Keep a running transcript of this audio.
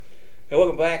Hey,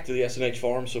 welcome back to the SNH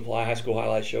Farm Supply High School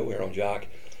Highlight Show here on Jock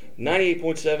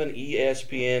 98.7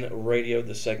 ESPN Radio.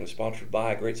 This segment is sponsored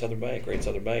by Great Southern Bank. Great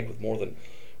Southern Bank with more than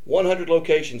 100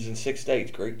 locations in 6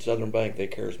 states. Great Southern Bank, they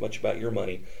care as much about your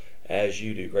money as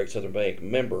you do. Great Southern Bank,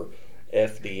 member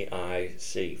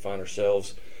FDIC. Find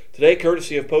ourselves today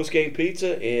courtesy of Postgame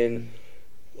Pizza in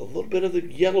a little bit of the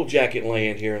Yellow Jacket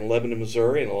land here in Lebanon,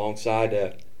 Missouri, and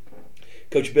alongside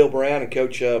Coach Bill Brown. And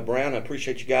Coach Brown, I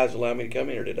appreciate you guys allowing me to come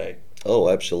in here today. Oh,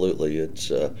 absolutely. It's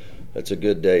a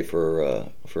good day for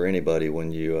anybody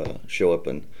when you show up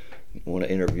and want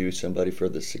to interview somebody for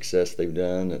the success they've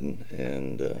done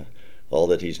and all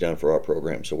that he's done for our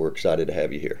program. So we're excited to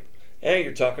have you here. And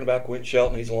you're talking about Quentin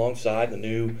Shelton. He's alongside the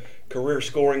new career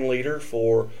scoring leader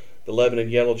for the Lebanon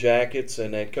Yellow Jackets.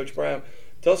 And Coach Brown,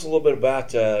 tell us a little bit about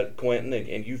Quentin.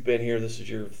 And you've been here. This is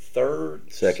your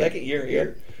second year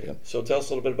here. Yep. So tell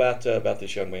us a little bit about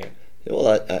this young man.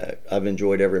 Well, I've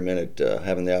enjoyed every minute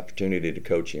having the opportunity to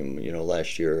coach him. You know,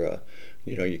 last year,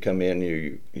 you come in,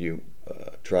 you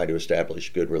try to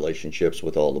establish good relationships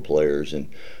with all the players,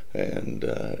 and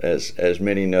as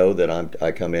many know that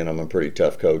I come in, I'm a pretty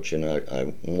tough coach, and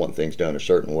I want things done a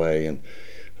certain way, and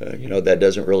that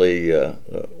doesn't really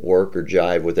work or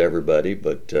jive with everybody.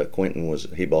 But Quentin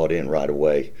he bought in right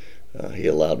away. He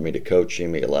allowed me to coach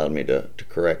him. He allowed me to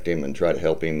correct him and try to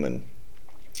help him and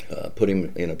put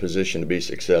him in a position to be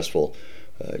successful.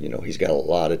 He's got a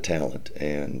lot of talent,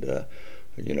 and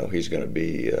he's going to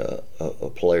be a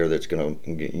player that's going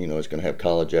to, is going to have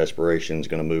college aspirations,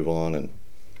 going to move on,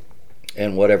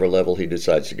 and whatever level he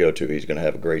decides to go to, he's going to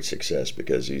have a great success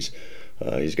because he's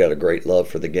got a great love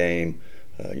for the game.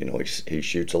 He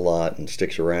shoots a lot and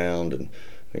sticks around, and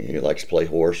he likes to play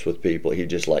horse with people. He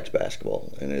just likes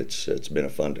basketball, and it's been a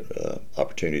fun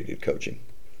opportunity to coach him.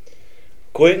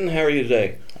 Quentin, how are you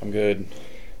today? I'm good.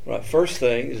 Right. First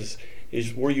thing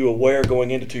is were you aware going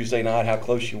into Tuesday night how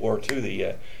close you were to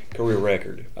the career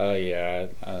record? Yeah.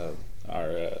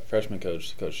 Our freshman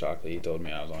coach, Coach Shockley, he told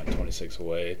me I was only 26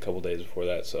 away a couple days before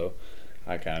that, so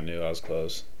I kind of knew I was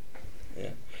close.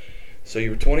 Yeah. So you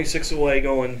were 26 away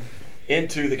going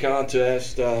into the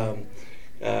contest.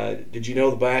 Did you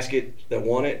know the basket that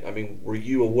won it? I mean, were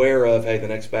you aware of, hey, the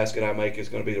next basket I make is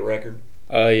going to be the record?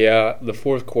 Yeah, the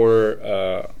fourth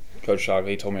quarter, Coach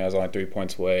Shockley told me I was only 3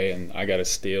 points away, and I got a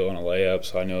steal and a layup,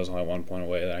 so I knew I was only 1 point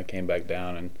away. Then I came back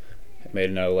down and made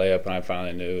another layup, and I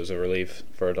finally knew it was a relief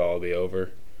for it all to be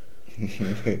over.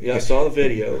 Yeah, I saw the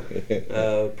video.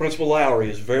 Principal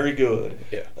Lowry is very good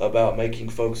about making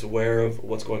folks aware of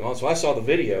what's going on. So I saw the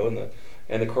video,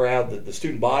 and the crowd, the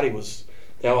student body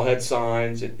they all had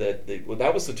signs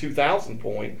that was the 2,000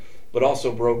 point, but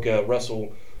also broke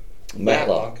Russell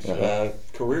Matlock's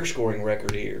career scoring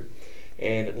record here.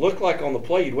 And it looked like on the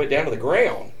play you went down to the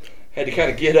ground, had to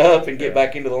kind of get up and get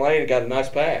back into the lane and got a nice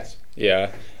pass.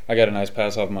 Yeah, I got a nice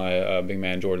pass off my big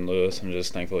man Jordan Lewis. I'm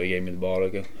just thankful he gave me the ball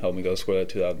to help me go score that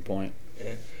 2,000 point.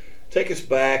 Yeah. Take us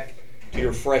back to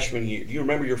your freshman year. Do you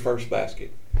remember your first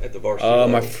basket at the varsity level?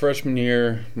 My freshman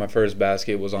year, my first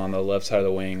basket was on the left side of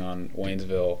the wing on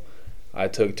Waynesville. I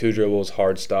took 2 dribbles,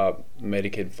 hard stop, made a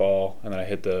kid fall, and then I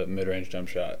hit the mid-range jump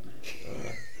shot.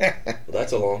 Well,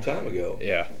 that's a long time ago.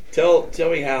 Yeah. Tell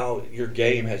me how your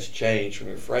game has changed from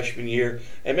your freshman year,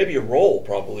 and maybe your role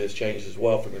probably has changed as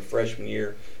well from your freshman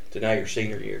year to now your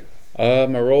senior year.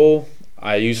 My role,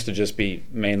 I used to just be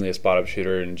mainly a spot-up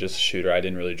shooter and just a shooter. I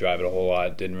didn't really drive it a whole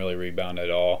lot, didn't really rebound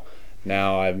at all.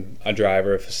 Now I'm a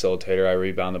driver, a facilitator. I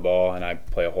rebound the ball, and I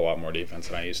play a whole lot more defense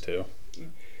than I used to.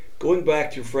 Going back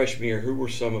to your freshman year, who were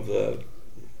some of the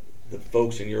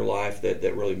folks in your life that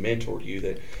really mentored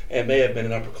you and may have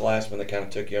been an upperclassman that kind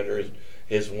of took you under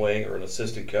his wing, or an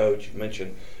assistant coach? You've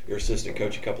mentioned your assistant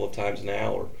coach a couple of times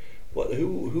now. Or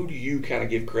who do you kind of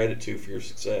give credit to for your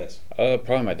success?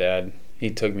 Probably my dad.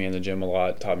 He took me in the gym a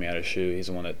lot, taught me how to shoot. He's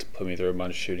the one that put me through a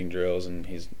bunch of shooting drills, and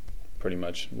he's pretty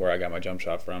much where I got my jump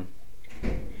shot from.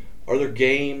 Are there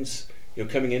games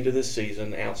coming into this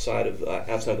season outside of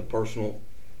the personal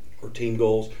or team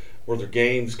goals? Were there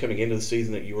games coming into the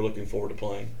season that you were looking forward to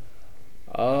playing?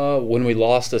 When we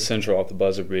lost to Central off the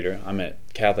buzzer beater, I meant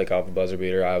Catholic off the buzzer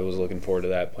beater, I was looking forward to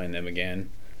that, playing them again.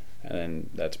 And then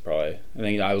that's probably – I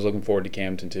think I was looking forward to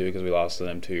Camden too, because we lost to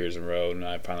them 2 years in a row, and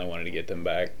I finally wanted to get them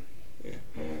back. Yeah.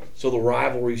 So the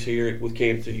rivalries here with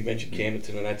Camden, you mentioned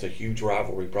Camden, and that's a huge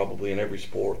rivalry probably in every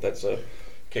sport. That's a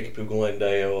Kickapoo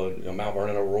Glendale, Mount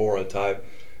Vernon Aurora type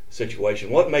situation.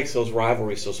 What makes those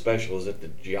rivalries so special? Is it the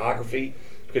geography,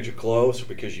 because you're close, or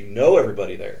because you know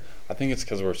everybody there? I think it's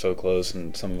because we're so close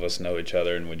and some of us know each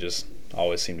other, and we just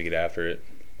always seem to get after it.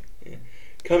 Yeah.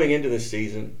 Coming into this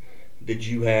season, did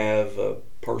you have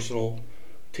personal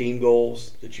team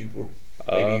goals that you were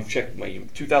maybe you've checked? Maybe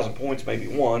 2,000 points, maybe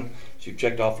one. So you've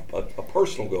checked off a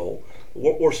personal goal.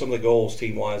 What were some of the goals,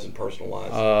 team wise and personal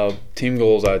wise? Team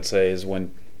goals, I'd say, is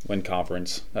win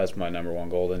conference. That's my number one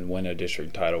goal. Then win a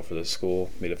district title for the school.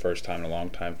 Be the first time in a long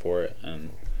time for it,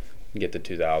 and get to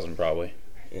 2,000 probably.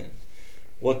 Yeah.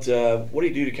 What do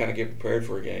you do to kind of get prepared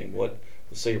for a game? Let's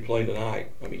say you're playing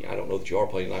tonight. I mean, I don't know that you are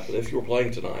playing tonight, but if you were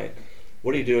playing tonight,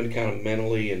 what are you doing to kind of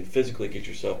mentally and physically get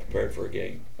yourself prepared for a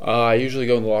game? I usually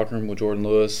go in the locker room with Jordan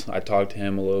Lewis. I talk to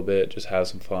him a little bit, just have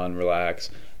some fun, relax,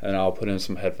 and then I'll put in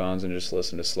some headphones and just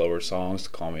listen to slower songs to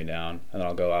calm me down, and then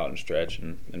I'll go out and stretch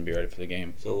and be ready for the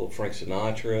game. So a little Frank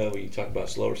Sinatra, when you talk about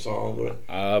slower songs?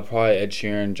 Probably Ed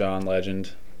Sheeran, John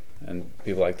Legend, and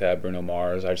people like that, Bruno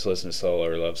Mars. I just listen to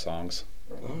slower love songs.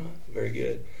 All right, very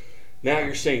good. Now you're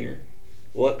a senior.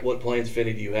 What plans,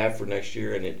 Finney, do you have for next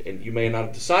year? And you may not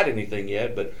have decided anything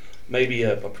yet, but maybe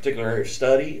a particular area of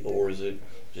study, or is it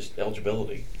just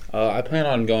eligibility? I plan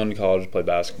on going to college to play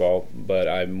basketball, but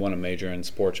I want to major in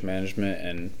sports management,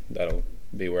 and that'll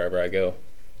be wherever I go.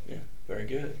 Yeah, very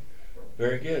good.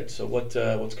 Very good. So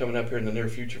what's coming up here in the near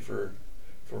future for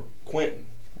Quinton?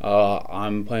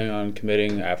 I'm planning on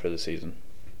committing after the season.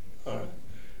 All right,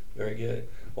 very good.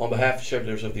 Well, on behalf of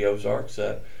Chevrolet of the Ozarks,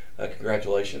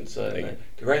 congratulations!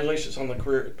 Congratulations on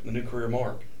the new career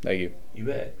mark. Thank you. You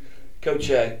bet,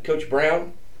 Coach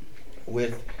Brown.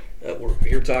 We're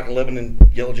here talking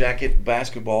Lebanon Yellow Jacket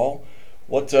basketball.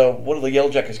 What do the Yellow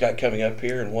Jackets got coming up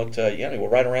here, and we're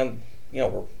right around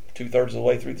we're 2/3 of the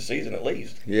way through the season at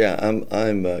least. Yeah, I'm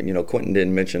Quinton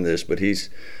didn't mention this, but he's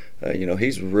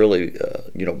really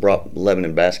brought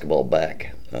Lebanon basketball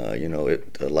back.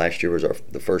 Last year was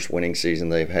the first winning season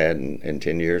they've had in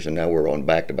 10 years, and now we're on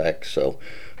back-to-back. So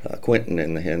Quinton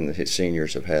and his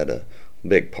seniors have had a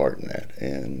big part in that,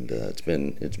 and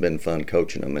it's been fun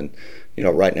coaching them. And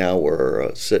right now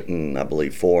we're sitting, I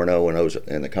believe, 4-0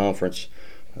 in the conference,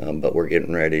 but we're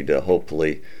getting ready to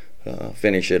hopefully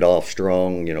finish it off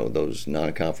strong. Those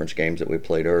non-conference games that we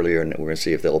played earlier, and we're going to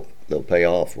see if they'll pay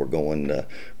off. We're going.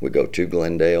 We go to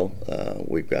Glendale.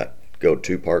 We've got go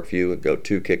to Parkview, go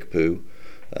to Kickapoo,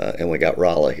 and we got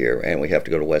Rolla here, and we have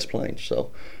to go to West Plains. So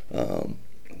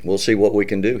we'll see what we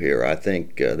can do here. I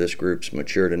think this group's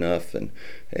matured enough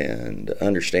and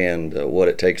understand what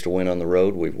it takes to win on the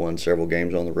road. We've won several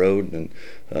games on the road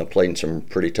and played in some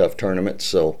pretty tough tournaments.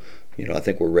 So I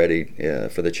think we're ready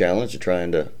for the challenge of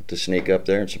trying to sneak up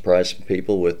there and surprise some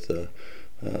people with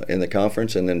in the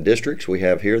conference. And then districts we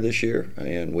have here this year,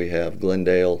 and we have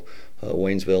Glendale,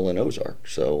 Waynesville, and Ozark.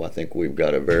 So I think we've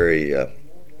got a very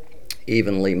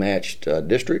evenly matched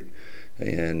district.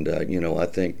 And, I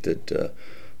think that,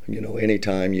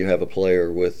 anytime you have a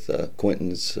player with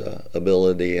Quinton's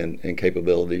ability and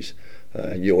capabilities,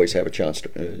 you always have a chance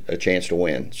to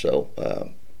win. So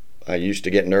I used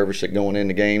to get nervous at going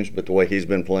into games, but the way he's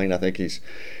been playing, I think he's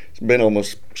been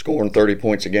almost scoring 30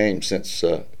 points a game since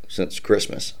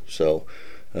Christmas. So,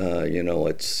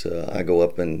 I go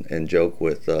up and joke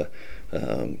with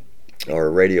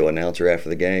our radio announcer after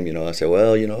the game. I say,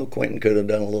 well, Quinton could have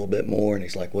done a little bit more. And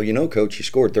he's like, well, Coach, he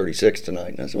scored 36 tonight.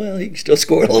 And I said, well, he can still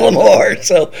score a little more.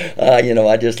 So,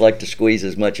 I just like to squeeze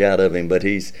as much out of him. But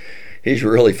he's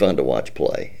really fun to watch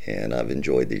play, and I've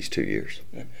enjoyed these 2 years.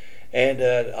 And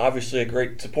obviously a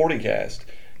great supporting cast,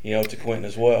 to Quinton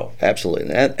as well.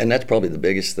 Absolutely. And that's probably the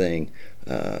biggest thing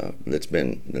that's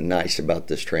been nice about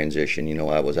this transition.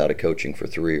 I was out of coaching for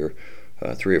 3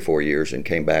 or 4 years and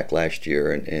came back last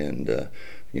year. And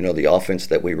the offense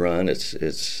that we run,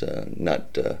 it's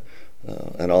not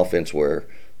an offense where,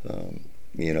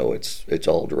 it's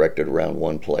all directed around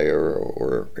one player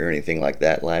or anything like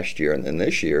that last year. And then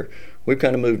this year, we've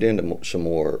kind of moved into some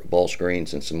more ball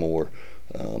screens and some more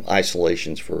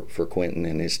isolations for Quinton,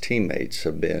 and his teammates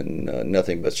have been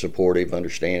nothing but supportive,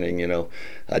 understanding.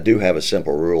 I do have a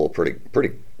simple rule, pretty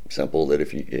simple, that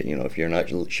if you're not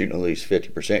shooting at least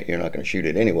 50%, you're not going to shoot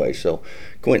it anyway. So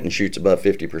Quinton shoots above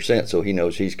 50%, so he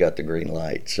knows he's got the green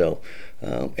light. So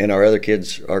and our other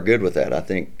kids are good with that. I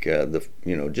think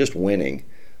just winning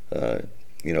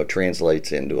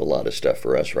translates into a lot of stuff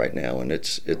for us right now, and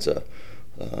it's a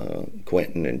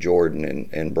Quinton and Jordan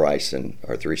and Bryson,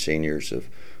 our 3 seniors, have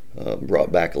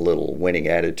brought back a little winning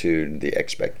attitude, the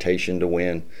expectation to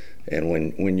win. And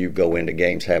when you go into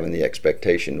games having the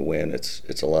expectation to win,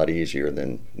 it's a lot easier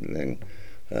than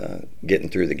getting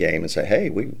through the game and say,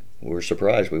 hey, we're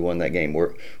surprised we won that game.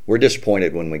 We're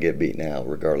disappointed when we get beat now,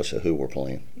 regardless of who we're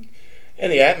playing.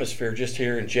 And the atmosphere just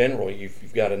here in general.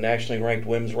 You've got a nationally ranked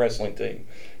women's wrestling team.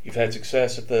 You've had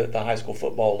success at the high school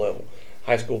football level.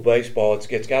 high school baseball.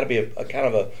 It's got to be a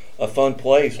kind of a fun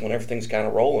place when everything's kind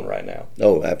of rolling right now.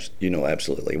 Oh,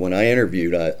 absolutely. When I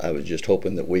interviewed, I was just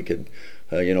hoping that we could,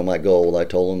 my goal, I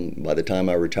told them by the time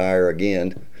I retire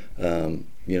again,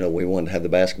 we wanted to have the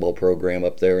basketball program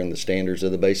up there in the standards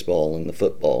of the baseball and the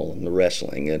football and the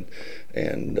wrestling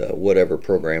and whatever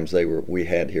programs we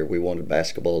had here. We wanted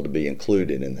basketball to be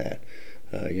included in that.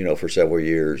 For several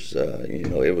years,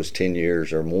 it was 10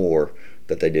 years or more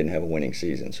that they didn't have a winning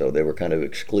season, so they were kind of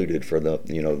excluded for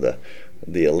the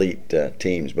elite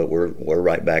teams. But we're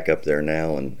right back up there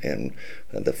now, and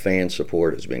the fan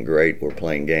support has been great. We're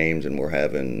playing games, and we're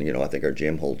having, I think our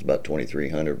gym holds about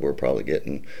 2,300. We're probably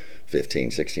getting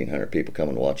 1,600 people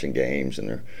coming watching games, and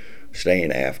they're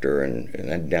staying after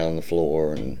and down the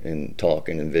floor and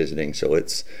talking and visiting. So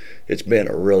it's been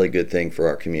a really good thing for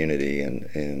our community,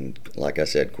 and like I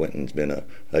said, Quentin's been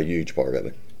a huge part of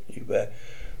it. You bet.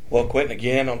 Well, Quentin,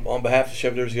 again, on behalf of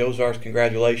Chevrolet of the Ozarks,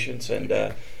 congratulations.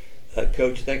 And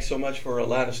Coach, thanks so much for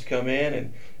allowing us to come in.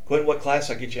 And Quentin, what class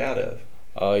I get you out of?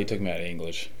 You took me out of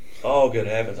English. Oh, good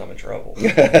heavens, I'm in trouble. I'm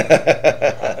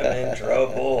in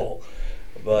trouble.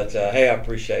 But, hey, I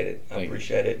appreciate it. I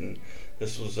appreciate it. And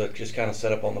this was just kind of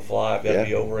set up on the fly. I've got to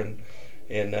be over in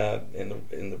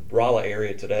the Rolla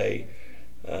area today.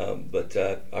 But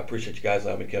I appreciate you guys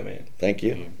letting me come in. Thank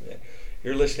you.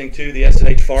 You're listening to the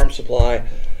S&H Farm Supply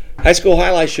High School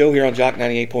Highlight Show here on Jock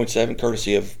 98.7,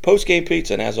 courtesy of Postgame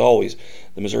Pizza. And as always,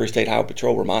 the Missouri State Highway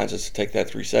Patrol reminds us to take that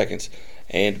 3 seconds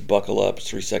and buckle up. It's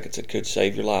 3 seconds that could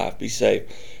save your life. Be safe,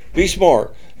 be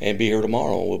smart, and be here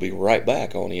tomorrow. We'll be right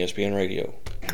back on ESPN Radio.